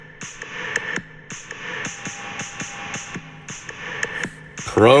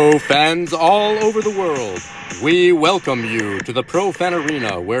Pro fans all over the world, we welcome you to the Pro Fan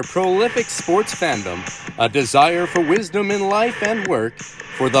Arena, where prolific sports fandom, a desire for wisdom in life and work,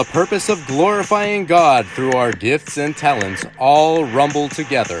 for the purpose of glorifying God through our gifts and talents, all rumble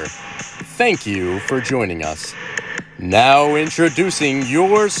together. Thank you for joining us. Now introducing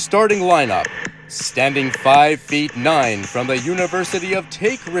your starting lineup, standing 5'9" from the University of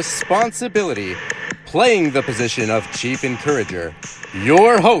Take Responsibility, playing the position of Chief Encourager,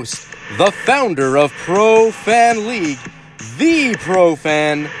 your host, the founder of Pro Fan League, the Pro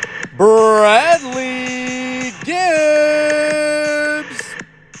Fan, Bradley Gibbs.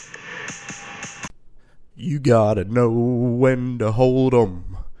 You gotta know when to hold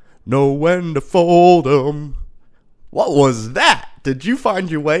 'em, know when to fold 'em. What was that? Did you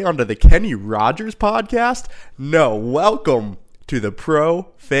find your way onto the Kenny Rogers podcast? No, welcome to the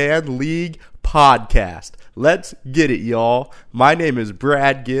Pro Fan League podcast. Let's get it, y'all. My name is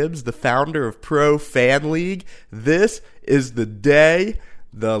Brad Gibbs, the founder of Pro Fan League. This is the day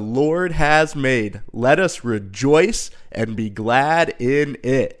the Lord has made. Let us rejoice and be glad in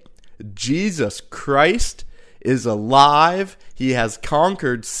it. Jesus Christ is alive. He has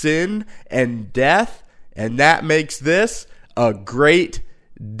conquered sin and death, and that makes this a great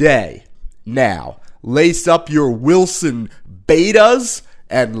day. Now, lace up your Wilson betas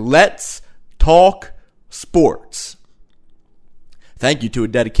and let's talk sports. Thank you to a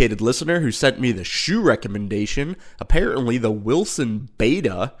dedicated listener who sent me the shoe recommendation. Apparently, the Wilson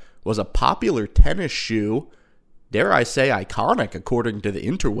Beta was a popular tennis shoe, dare I say iconic according to the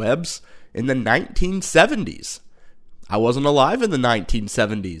interwebs, in the 1970s. I wasn't alive in the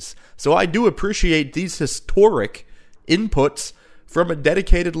 1970s, so I do appreciate these historic inputs from a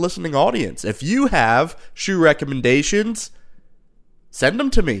dedicated listening audience. If you have shoe recommendations, send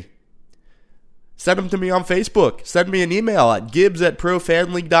them to me. Send them to me on Facebook. Send me an email at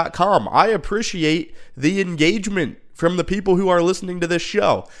gibbs@profanleague.com. I appreciate the engagement from the people who are listening to this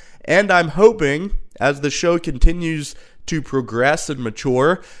show. And I'm hoping, as the show continues to progress and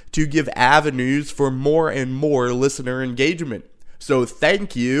mature, to give avenues for more and more listener engagement. So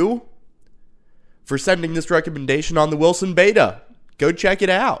thank you for sending this recommendation on the Wilson Beta. Go check it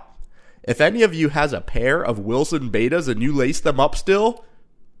out. If any of you has a pair of Wilson Betas and you lace them up still,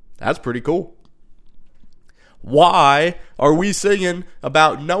 that's pretty cool. Why are we singing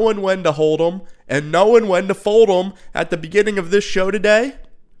about knowing when to hold 'em and knowing when to fold 'em at the beginning of this show today?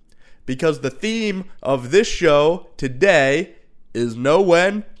 Because the theme of this show today is know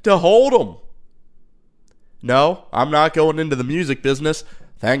when to hold 'em. No, I'm not going into the music business.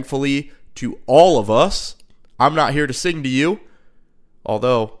 Thankfully to all of us, I'm not here to sing to you,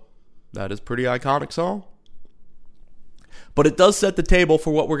 although that is a pretty iconic song. But it does set the table for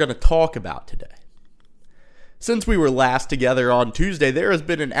what we're going to talk about today. Since we were last together on Tuesday, there has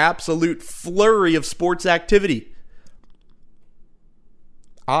been an absolute flurry of sports activity.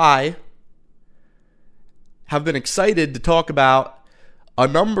 I have been excited to talk about a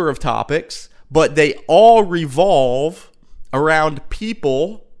number of topics, but they all revolve around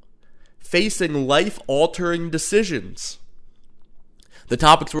people facing life-altering decisions. The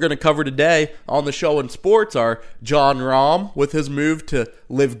topics we're going to cover today on the show in sports are Jon Rahm with his move to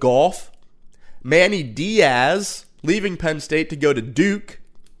live golf, Manny Diaz leaving Penn State to go to Duke,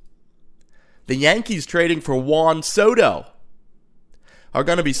 the Yankees trading for Juan Soto are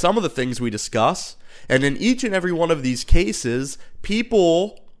going to be some of the things we discuss. And in each and every one of these cases,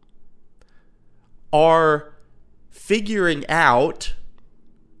 people are figuring out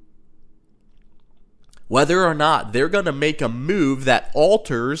whether or not they're going to make a move that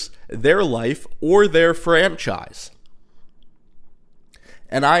alters their life or their franchise.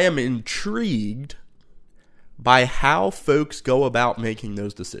 And I am intrigued by how folks go about making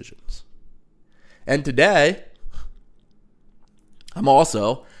those decisions. And today, I'm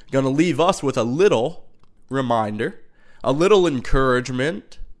also going to leave us with a little reminder, a little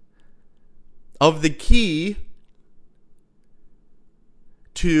encouragement of the key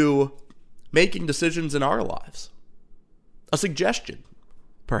to making decisions in our lives. A suggestion,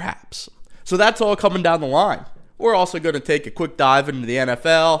 perhaps. So that's all coming down the line. We're also going to take a quick dive into the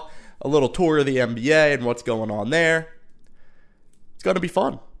NFL, a little tour of the NBA and what's going on there. It's going to be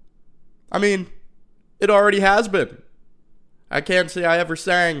fun. I mean, it already has been. I can't say I ever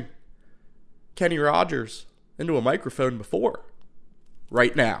sang Kenny Rogers into a microphone before.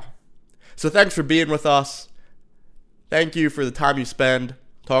 Right now. So thanks for being with us. Thank you for the time you spend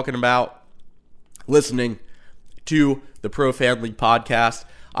talking about listening to the Pro Fan League podcast.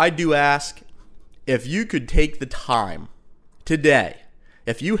 I do ask if you could take the time today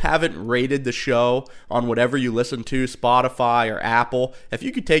If you haven't rated the show on whatever you listen to, Spotify or Apple, if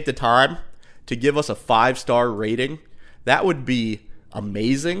you could take the time to give us a 5-star rating, that would be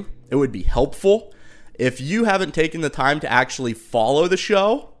amazing. It would be helpful. If you haven't taken the time to actually follow the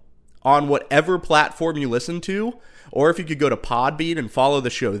show on whatever platform you listen to, or if you could go to Podbean and follow the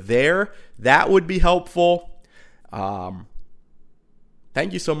show there, that would be helpful.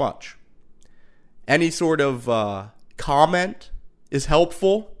 Thank you so much. Any sort of comment is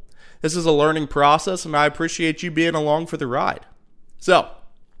helpful. This is a learning process, and I appreciate you being along for the ride. So,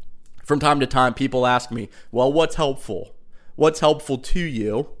 from time to time, people ask me, well, what's helpful? What's helpful to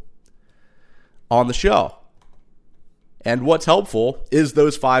you on the show? And what's helpful is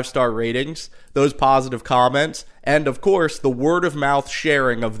those 5-star ratings, those positive comments, and of course, the word of mouth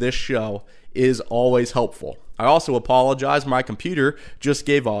sharing of this show is always helpful. I also apologize. My computer just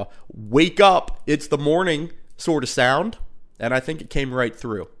gave a wake up, it's the morning sort of sound, and I think it came right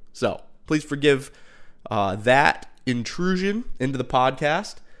through. So please forgive that intrusion into the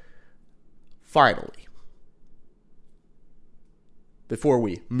podcast. Finally, before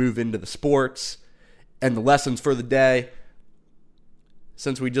we move into the sports and the lessons for the day,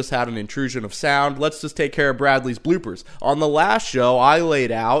 since we just had an intrusion of sound, let's just take care of Bradley's bloopers. On the last show, I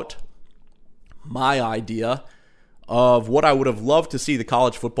laid out my idea of what I would have loved to see the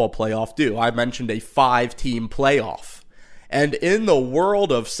college football playoff do. I mentioned a 5-team playoff. And in the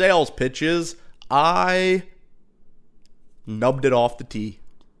world of sales pitches, I nubbed it off the tee.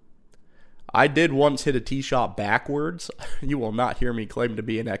 I did once hit a tee shot backwards. You will not hear me claim to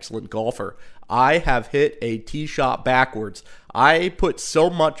be an excellent golfer. I have hit a tee shot backwards. I put so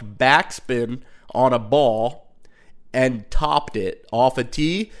much backspin on a ball and topped it off a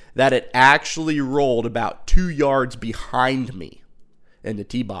tee that it actually rolled about 2 yards behind me in the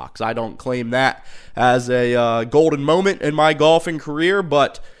tee box. I don't claim that as a golden moment in my golfing career,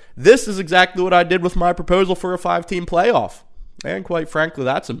 but this is exactly what I did with my proposal for a 5-team playoff. And quite frankly,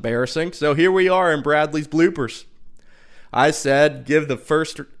 that's embarrassing. So here we are in Bradley's bloopers. I said give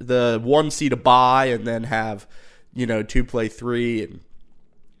the 1 seed a bye and then have, 2 play 3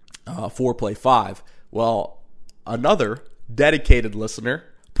 and 4 play 5. Well, another dedicated listener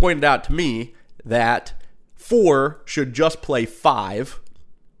pointed out to me that 4 should just play 5,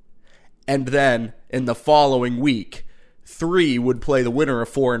 and then in the following week, 3 would play the winner of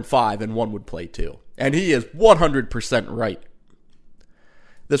 4 and 5, and 1 would play 2. And he is 100% right.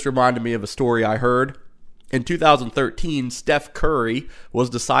 This reminded me of a story I heard. In 2013, Steph Curry was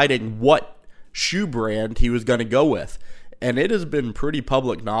deciding what shoe brand he was going to go with. And it has been pretty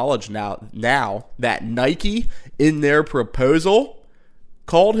public knowledge now that Nike, in their proposal,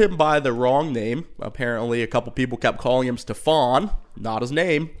 called him by the wrong name. Apparently, a couple people kept calling him Stephon, not his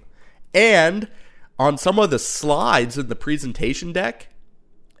name. And on some of the slides in the presentation deck,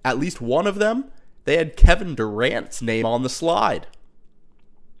 at least one of them, they had Kevin Durant's name on the slide.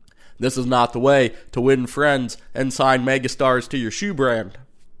 This is not the way to win friends and sign megastars to your shoe brand.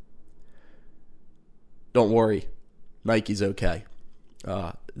 Don't worry, Nike's okay.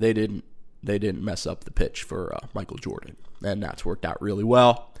 They didn't mess up the pitch for Michael Jordan, and that's worked out really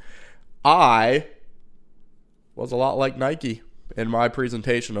well. I was a lot like Nike in my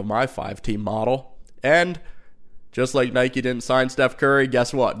presentation of my 5-team model, and just like Nike didn't sign Steph Curry,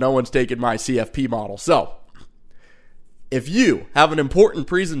 guess what? No one's taken my CFP model. So, if you have an important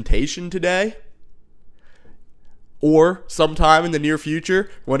presentation today, or sometime in the near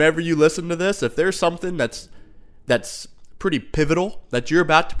future, whenever you listen to this, if there's something that's pretty pivotal that you're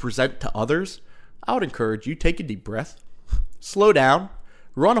about to present to others, I would encourage you, take a deep breath, slow down,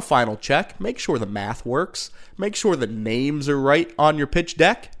 run a final check, make sure the math works, make sure the names are right on your pitch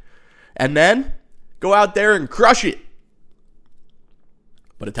deck, and then go out there and crush it.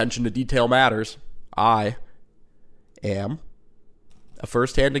 But attention to detail matters. I am a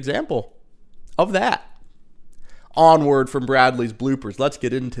first-hand example of that. Onward from Bradley's bloopers. Let's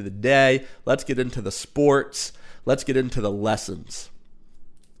get into the day. Let's get into the sports. Let's get into the lessons.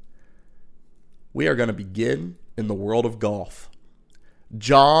 We are going to begin in the world of golf.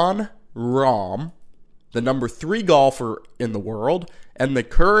 Jon Rahm, the number 3 golfer in the world and the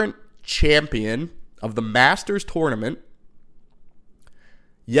current champion of the Masters tournament,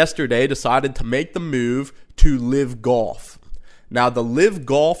 yesterday decided to make the move to LIV Golf. Now, the LIV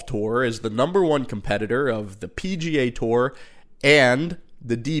Golf Tour is the number 1 competitor of the PGA Tour and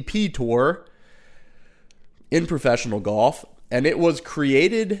the DP Tour in professional golf, and it was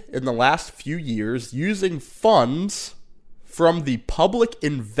created in the last few years using funds from the Public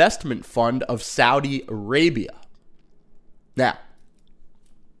Investment Fund of Saudi Arabia. Now,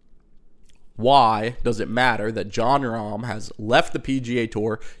 why does it matter that Jon Rahm has left the PGA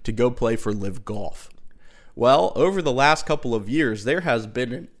Tour to go play for Live Golf? Well, over the last couple of years, there has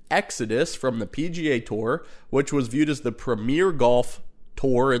been an exodus from the PGA Tour, which was viewed as the premier golf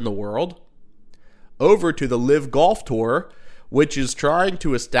tour in the world, over to the Live Golf Tour, which is trying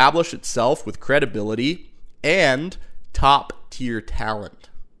to establish itself with credibility and top-tier talent.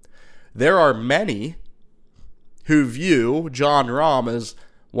 There are many who view Jon Rahm as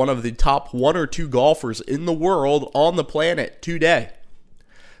one of the top 1 or 2 golfers in the world on the planet today.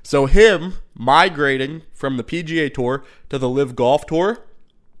 So him migrating from the PGA Tour to the Live Golf Tour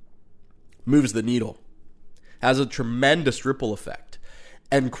moves the needle, has a tremendous ripple effect.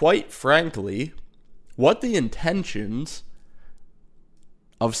 And quite frankly, what the intentions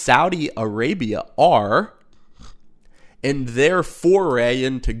of Saudi Arabia are in their foray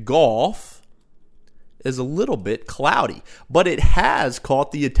into golf is a little bit cloudy, but it has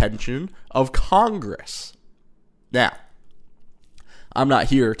caught the attention of Congress. Now, I'm not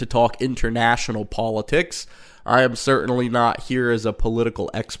here to talk international politics. I am certainly not here as a political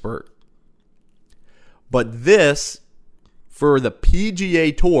expert. But this, for the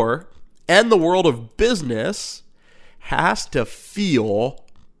PGA Tour and the world of business, has to feel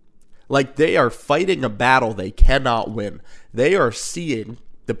like they are fighting a battle they cannot win. They are seeing,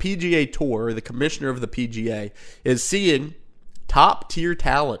 the PGA Tour, the commissioner of the PGA, is seeing top-tier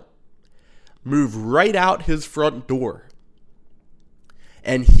talent move right out his front door.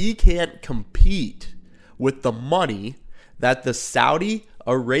 And he can't compete with the money that the Saudi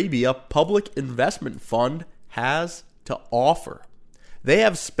Arabia Public Investment Fund has to offer. They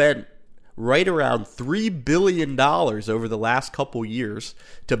have spent right around $3 billion over the last couple years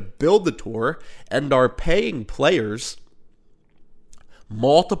to build the tour and are paying players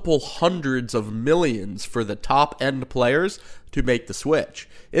multiple hundreds of millions for the top-end players to make the switch.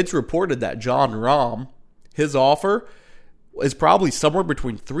 It's reported that Jon Rahm, his offer is probably somewhere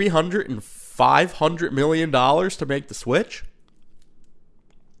between $300 and $500 million to make the switch.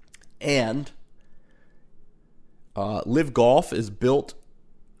 And Live Golf is built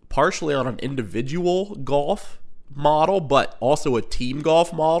partially on an individual golf model, but also a team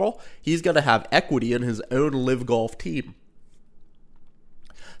golf model. He's going to have equity in his own Live Golf team.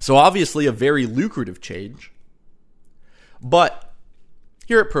 So obviously a very lucrative change. But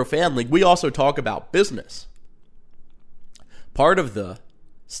here at Pro Fan League, we also talk about business. Part of the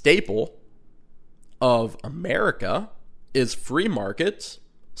staple of America is free markets,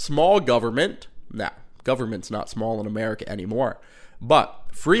 small government. Now, government's not small in America anymore. But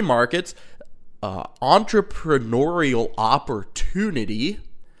free markets, entrepreneurial opportunity.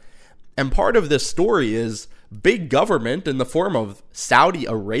 And part of this story is big government in the form of Saudi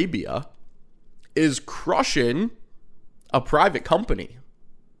Arabia is crushing a private company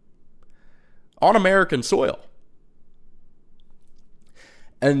on American soil.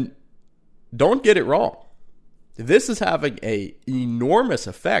 And don't get it wrong. This is having an enormous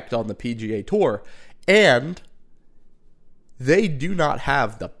effect on the PGA Tour, and they do not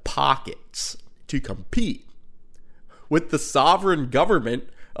have the pockets to compete with the sovereign government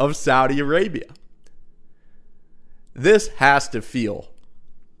of Saudi Arabia. This has to feel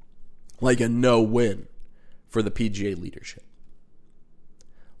like a no-win for the PGA leadership.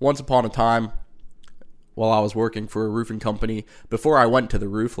 Once upon a time, while I was working for a roofing company, before I went to the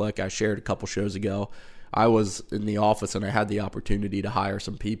roof, like I shared a couple shows ago, I was in the office and I had the opportunity to hire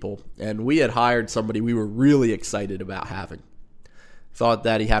some people. And we had hired somebody we were really excited about having. Thought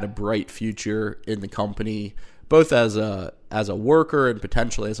that he had a bright future in the company, both as a worker and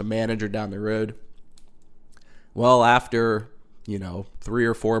potentially as a manager down the road. Well, after 3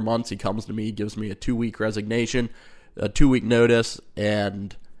 or 4 months, he comes to me, gives me a 2-week resignation, a 2-week notice,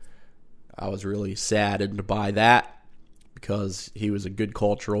 and I was really saddened by that because he was a good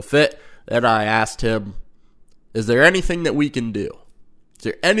cultural fit. And I asked him, is there anything that we can do? Is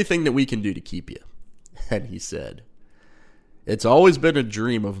there anything that we can do to keep you? And he said, it's always been a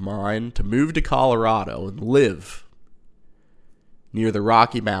dream of mine to move to Colorado and live near the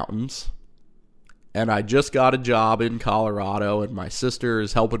Rocky Mountains. And I just got a job in Colorado, and my sister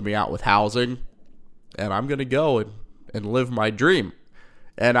is helping me out with housing. And I'm going to go and live my dream.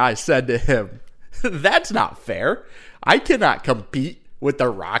 And I said to him, that's not fair. I cannot compete with the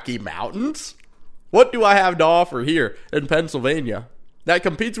Rocky Mountains. What do I have to offer here in Pennsylvania that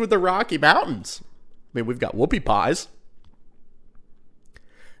competes with the Rocky Mountains? I mean, we've got whoopie pies.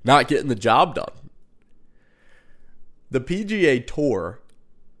 Not getting the job done. The PGA Tour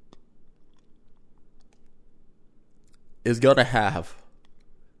is going to have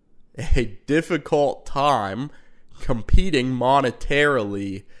a difficult time competing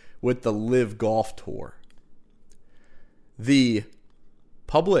monetarily with the Live Golf Tour. The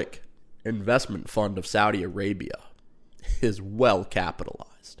Public Investment Fund of Saudi Arabia is well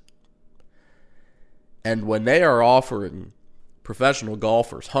capitalized. And when they are offering professional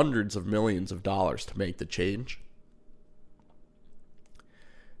golfers hundreds of millions of dollars to make the change,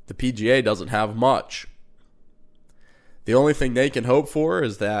 the PGA doesn't have much. The only thing they can hope for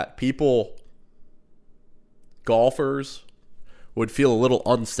is that golfers, would feel a little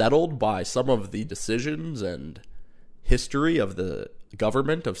unsettled by some of the decisions and history of the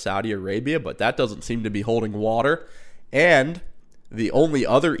government of Saudi Arabia, but that doesn't seem to be holding water. And the only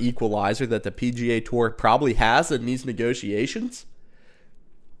other equalizer that the PGA Tour probably has in these negotiations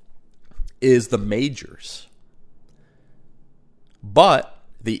is the majors. But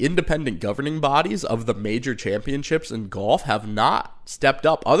the independent governing bodies of the major championships in golf have not stepped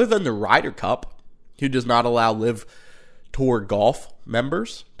up, other than the Ryder Cup, who does not allow Live Tour golf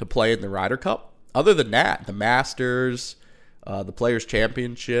members to play in the Ryder Cup. Other than that, the Masters, the Players'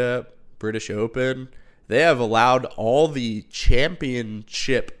 Championship, British Open, they have allowed all the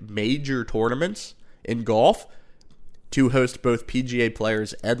championship major tournaments in golf to host both PGA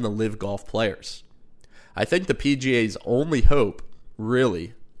players and the Live Golf players. I think the PGA's only hope,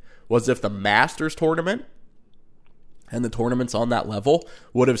 really, was if the Masters tournament and the tournaments on that level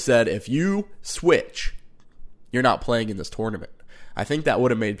would have said, if you switch, you're not playing in this tournament. I think that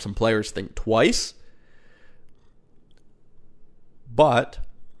would have made some players think twice. But,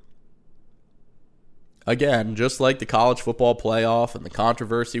 again, just like the college football playoff and the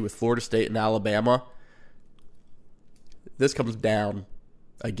controversy with Florida State and Alabama, this comes down,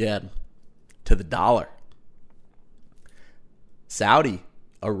 again, to the dollar. Saudi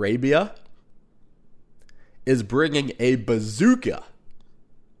Arabia is bringing a bazooka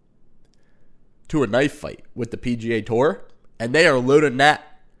to a knife fight with the PGA Tour, and they are loading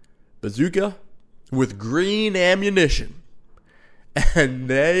that bazooka with green ammunition. And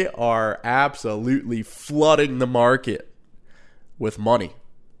they are absolutely flooding the market with money.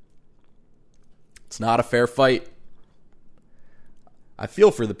 It's not a fair fight. I feel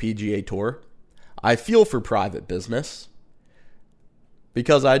for the PGA Tour. I feel for private business,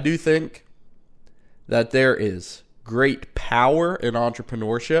 because I do think that there is great power in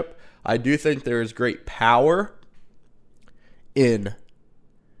entrepreneurship. I do think there is great power in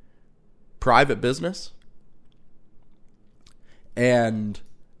private business. And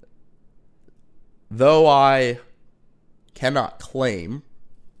though I cannot claim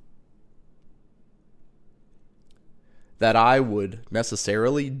that I would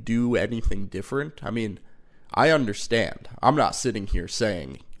necessarily do anything different, I mean, I understand. I'm not sitting here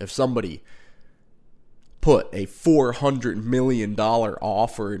saying if somebody put a $400 million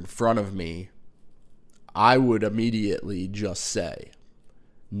offer in front of me, I would immediately just say,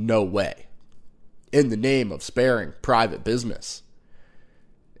 no way, in the name of sparing private business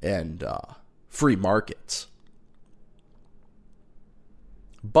and free markets.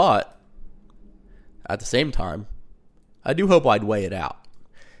 But at the same time, I do hope I'd weigh it out.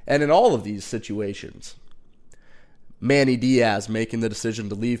 And in all of these situations, Manny Diaz making the decision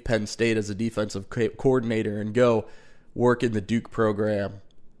to leave Penn State as a defensive coordinator and go work in the Duke program.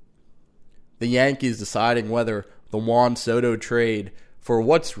 The Yankees deciding whether the Juan Soto trade for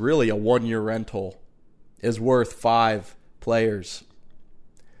what's really a one-year rental is worth 5 players.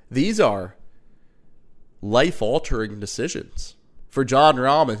 These are life-altering decisions for Jon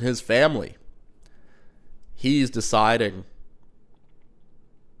Rahm and his family. He's deciding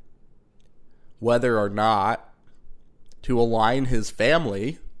whether or not to align his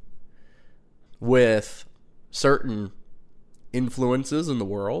family with certain influences in the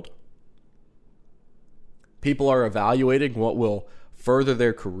world. People are evaluating what will further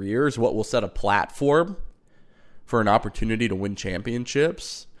their careers, what will set a platform for an opportunity to win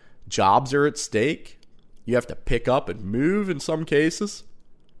championships. Jobs are at stake. You have to pick up and move in some cases.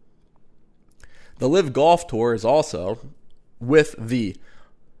 The Live Golf Tour is also, with the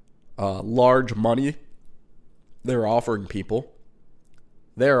large money they're offering people,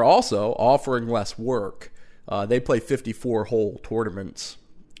 they're also offering less work. They play 54-hole tournaments.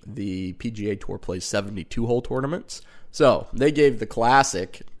 The PGA Tour plays 72-hole tournaments. So they gave the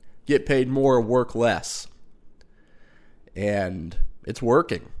classic, get paid more, work less. And it's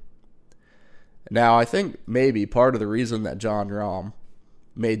working. Now, I think maybe part of the reason that Jon Rahm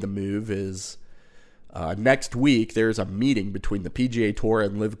made the move is next week there's a meeting between the PGA Tour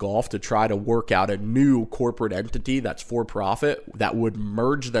and Live Golf to try to work out a new corporate entity that's for profit that would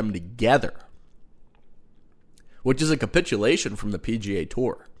merge them together, which is a capitulation from the PGA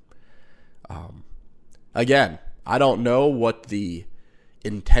Tour. Again, I don't know what the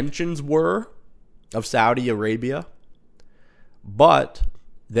intentions were of Saudi Arabia, but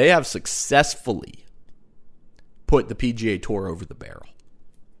they have successfully put the PGA Tour over the barrel.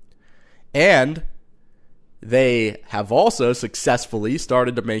 And they have also successfully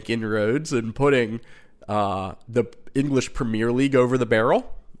started to make inroads in putting the English Premier League over the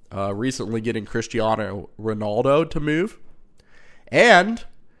barrel, recently getting Cristiano Ronaldo to move. And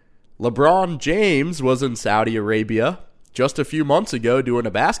LeBron James was in Saudi Arabia just a few months ago doing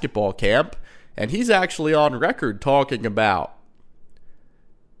a basketball camp, and he's actually on record talking about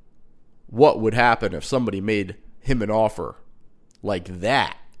what would happen if somebody made him an offer like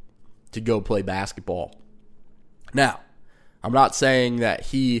that to go play basketball. Now, I'm not saying that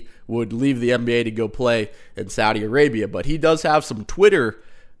he would leave the NBA to go play in Saudi Arabia, but he does have some Twitter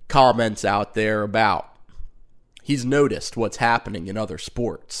comments out there about he's noticed what's happening in other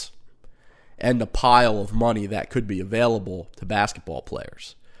sports and the pile of money that could be available to basketball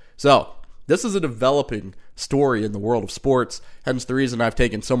players. So, this is a developing story in the world of sports, hence the reason I've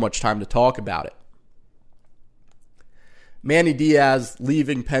taken so much time to talk about it. Manny Diaz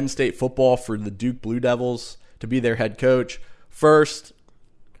leaving Penn State football for the Duke Blue Devils to be their head coach. First,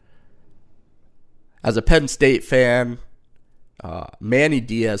 as a Penn State fan, Manny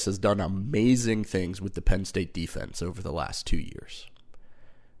Diaz has done amazing things with the Penn State defense over the last 2 years.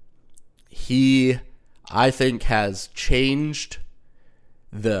 He, I think, has changed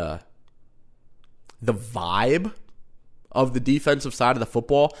the vibe of the defensive side of the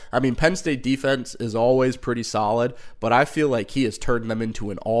football. I mean, Penn State defense is always pretty solid, but I feel like he has turned them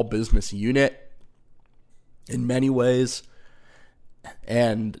into an all-business unit in many ways.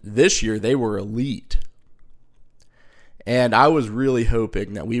 And this year, they were elite. And I was really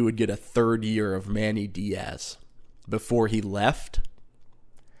hoping that we would get a third year of Manny Diaz before he left.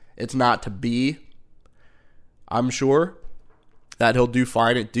 It's not to be. I'm sure that he'll do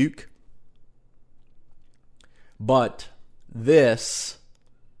fine at Duke. But this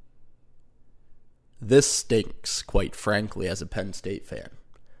stinks, quite frankly, as a Penn State fan,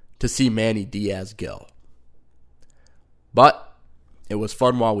 to see Manny Diaz go. But it was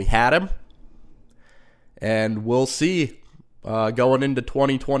fun while we had him. And we'll see. Going into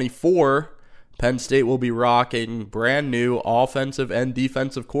 2024, Penn State will be rocking brand new offensive and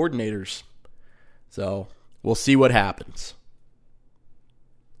defensive coordinators. So we'll see what happens.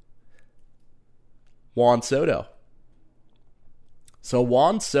 Juan Soto. So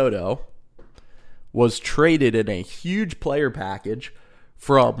Juan Soto was traded in a huge player package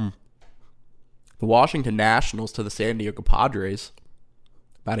from the Washington Nationals to the San Diego Padres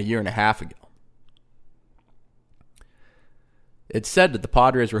about a year and a half ago. It's said that the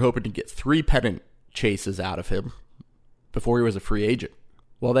Padres were hoping to get 3 pennant chases out of him before he was a free agent.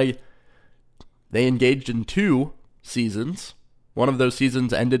 Well, they engaged in 2 seasons. One of those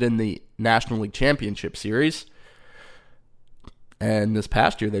seasons ended in the National League Championship Series. And this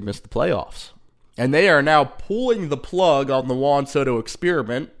past year, they missed the playoffs. And they are now pulling the plug on the Juan Soto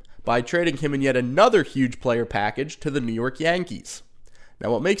experiment by trading him in yet another huge player package to the New York Yankees.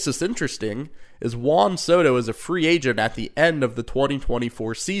 Now, what makes this interesting is Juan Soto is a free agent at the end of the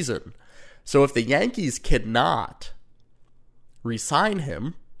 2024 season. So if the Yankees cannot re-sign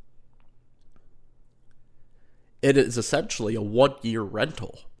him, it is essentially a 1-year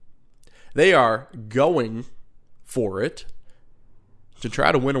rental. They are going for it to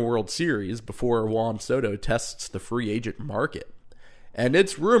try to win a World Series before Juan Soto tests the free agent market. And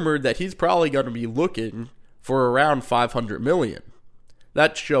it's rumored that he's probably going to be looking for around $500 million.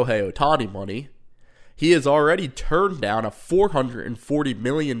 That's Shohei Ohtani money. He has already turned down a $440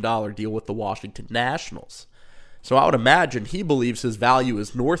 million deal with the Washington Nationals. So I would imagine he believes his value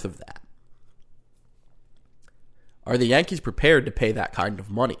is north of that. Are the Yankees prepared to pay that kind of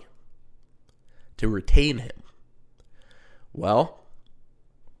money to retain him? Well,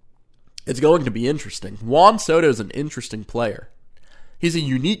 it's going to be interesting. Juan Soto is an interesting player. He's a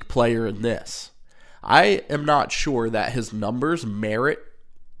unique player in this. I am not sure that his numbers merit,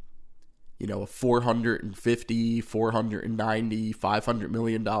 a $450, $490, $500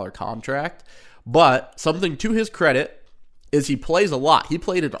 million contract. But something to his credit is he plays a lot. He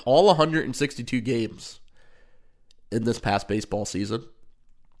played in all 162 games in this past baseball season.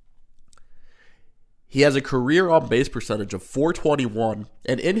 He has a career on-base percentage of .421,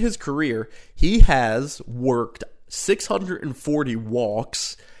 and in his career, he has worked 640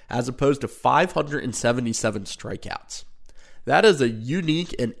 walks as opposed to 577 strikeouts. That is a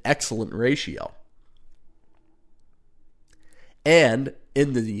unique and excellent ratio. And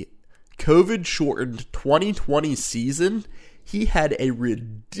in the COVID-shortened 2020 season, he had a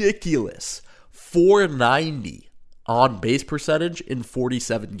ridiculous .490 on base percentage in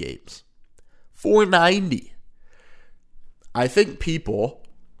 47 games. 490. I think people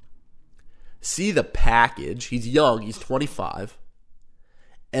see the package. He's young, he's 25,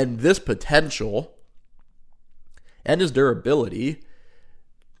 and this potential and his durability,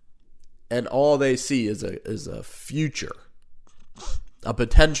 and all they see is a future, a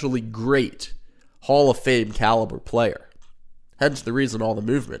potentially great Hall of Fame caliber player. Hence the reason all the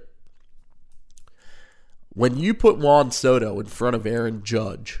movement. When you put Juan Soto in front of Aaron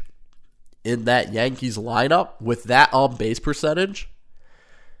Judge in that Yankees lineup with that on-base percentage,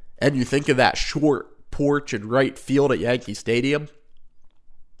 and you think of that short porch in right field at Yankee Stadium,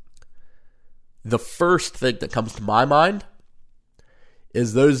 the first thing that comes to my mind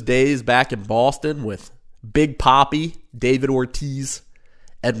is those days back in Boston with Big Papi, David Ortiz,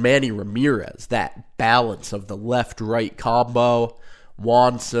 and Manny Ramirez. That balance of the left-right combo,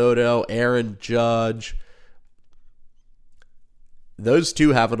 Juan Soto, Aaron Judge. Those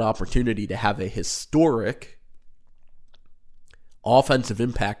two have an opportunity to have a historic offensive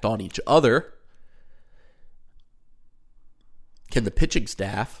impact on each other. Can the pitching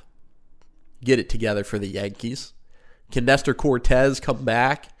staff get it together for the Yankees? Can Nestor Cortez come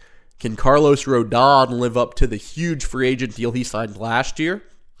back? Can Carlos Rodon live up to the huge free agent deal he signed last year?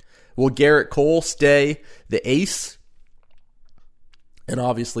 Will Garrett Cole stay the ace? And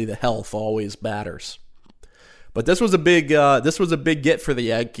obviously the health always matters. But this was a big get for the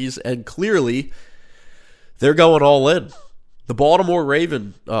Yankees, and clearly they're going all in. The Baltimore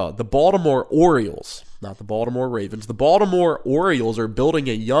Orioles, not the Baltimore Ravens, the Baltimore Orioles are building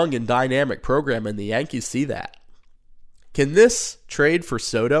a young and dynamic program, and the Yankees see that. Can this trade for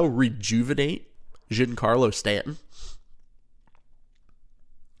Soto rejuvenate Giancarlo Stanton?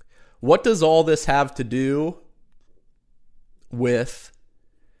 What does all this have to do with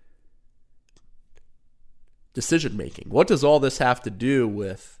decision making? What does all this have to do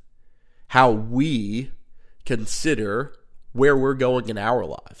with how we consider where we're going in our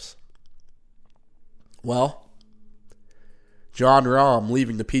lives? Well, Jon Rahm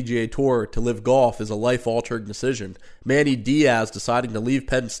leaving the PGA Tour to live golf is a life-altering decision. Manny Diaz deciding to leave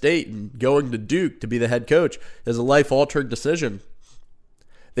Penn State and going to Duke to be the head coach is a life-altering decision.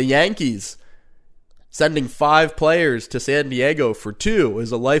 The Yankees sending 5 players to San Diego for 2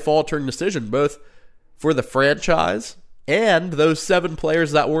 is a life-altering decision, both for the franchise and those 7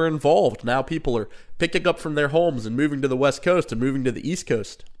 players that were involved. Now people are picking up from their homes and moving to the West Coast and moving to the East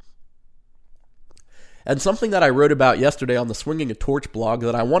Coast. And something that I wrote about yesterday on the Swinging a Torch blog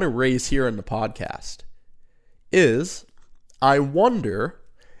that I want to raise here in the podcast is, I wonder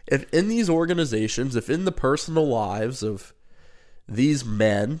if in these organizations, if in the personal lives of these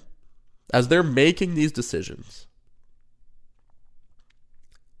men, as they're making these decisions,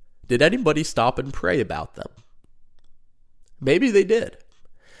 did anybody stop and pray about them? Maybe they did.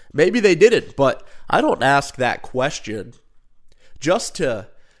 Maybe they didn't, but I don't ask that question just to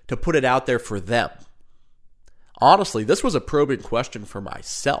put it out there for them. Honestly, this was a probing question for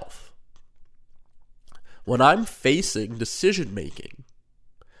myself. When I'm facing decision making,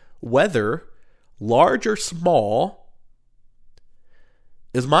 whether large or small,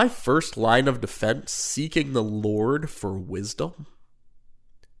 is my first line of defense seeking the Lord for wisdom?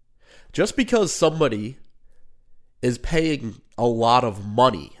 Just because somebody is paying a lot of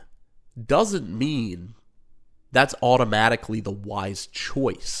money doesn't mean that's automatically the wise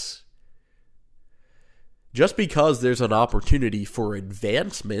choice. Just because there's an opportunity for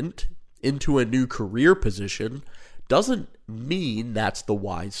advancement into a new career position doesn't mean that's the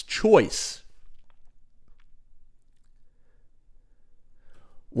wise choice.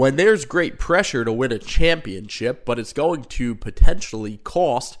 When there's great pressure to win a championship, but it's going to potentially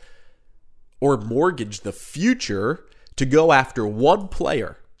cost or mortgage the future to go after one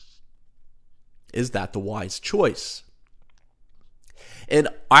player, is that the wise choice? In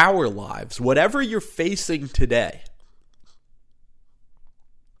our lives, whatever you're facing today,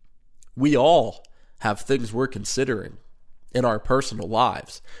 we all have things we're considering in our personal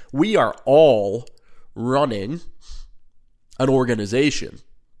lives. We are all running an organization.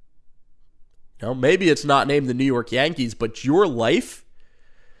 You know, maybe it's not named the New York Yankees, but your life,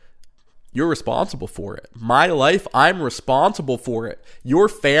 you're responsible for it. My life, I'm responsible for it. Your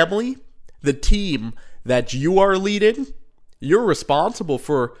family, the team that you are leading, you're responsible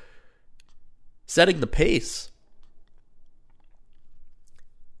for setting the pace.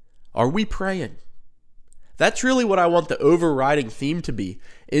 Are we praying? That's really what I want the overriding theme to be.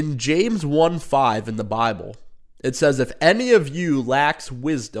 In James 1:5 in the Bible, it says, if any of you lacks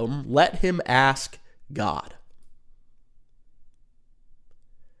wisdom, let him ask God.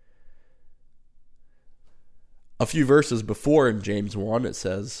 a few verses before in James 1, it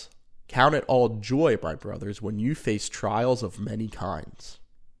says, "Count it all joy, my brothers, when you face trials of many kinds."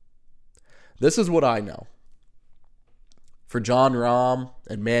 This is what I know. For Jon Rahm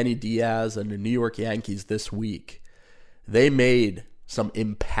and Manny Diaz and the New York Yankees this week, they made some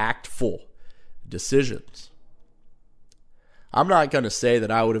impactful decisions. I'm not going to say that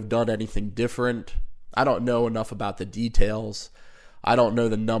I would have done anything different. I don't know enough about the details. I don't know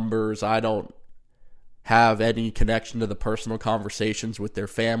the numbers. I don't have any connection to the personal conversations with their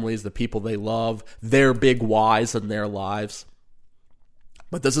families, the people they love, their big whys in their lives.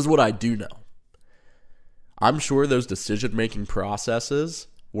 But this is what I do know. I'm sure those decision-making processes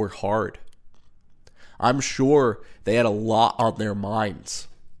were hard. I'm sure they had a lot on their minds.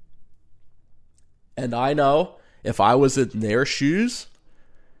 And I know if I was in their shoes,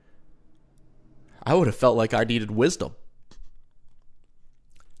 I would have felt like I needed wisdom.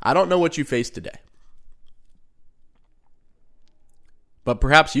 I don't know what you face today, but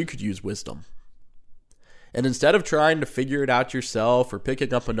perhaps you could use wisdom. And instead of trying to figure it out yourself or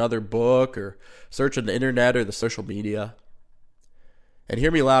picking up another book or searching the internet or the social media, and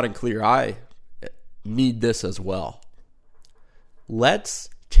hear me loud and clear, I need this as well. Let's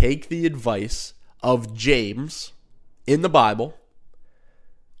take the advice of James in the Bible,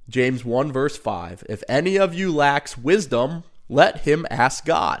 James 1 verse 5. "If any of you lacks wisdom, let him ask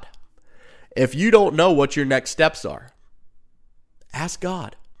God." If you don't know what your next steps are, ask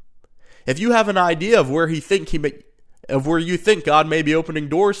God. If you have an idea of where you think God may be opening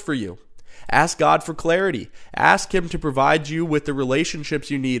doors for you, ask God for clarity. Ask him to provide you with the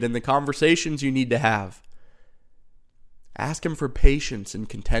relationships you need and the conversations you need to have. Ask him for patience and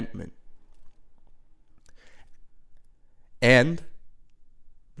contentment. And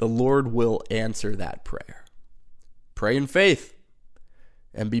the Lord will answer that prayer. Pray in faith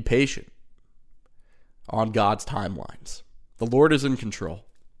and be patient on God's timelines. The Lord is in control.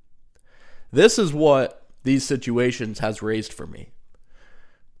 This is what these situations has raised for me.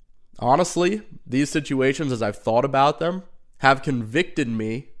 Honestly, these situations, as I've thought about them, have convicted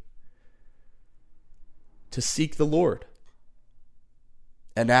me to seek the Lord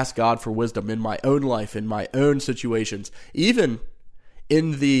and ask God for wisdom in my own life, in my own situations, even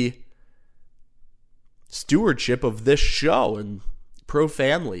in the stewardship of this show and Pro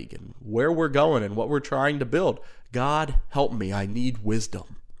Fan League and where we're going and what we're trying to build. God, help me. I need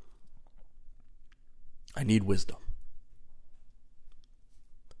wisdom. I need wisdom.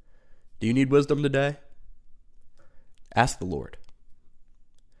 Do you need wisdom today? Ask the Lord.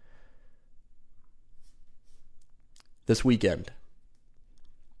 This weekend,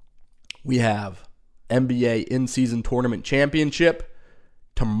 we have NBA in-season tournament championship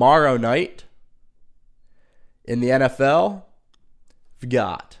tomorrow night. In the NFL, we've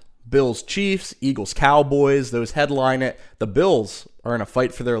got Bills-Chiefs, Eagles-Cowboys. Those headline it. The Bills are in a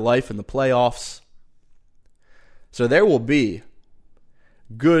fight for their life in the playoffs. So there will be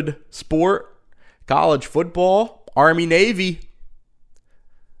good sport, college football, Army-Navy,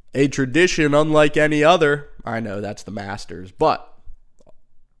 a tradition unlike any other. I know that's the Masters, but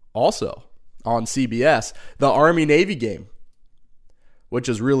also on CBS, the Army-Navy game, which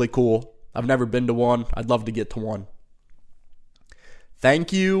is really cool. I've never been to one. I'd love to get to one.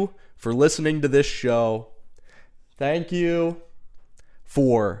 Thank you for listening to this show. Thank you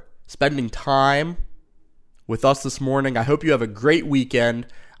for spending time with us this morning. I hope you have a great weekend.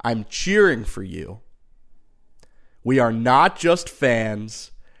 I'm cheering for you. We are not just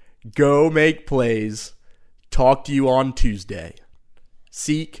fans. Go make plays. Talk to you on Tuesday.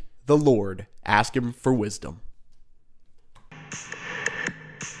 Seek the Lord. Ask him for wisdom.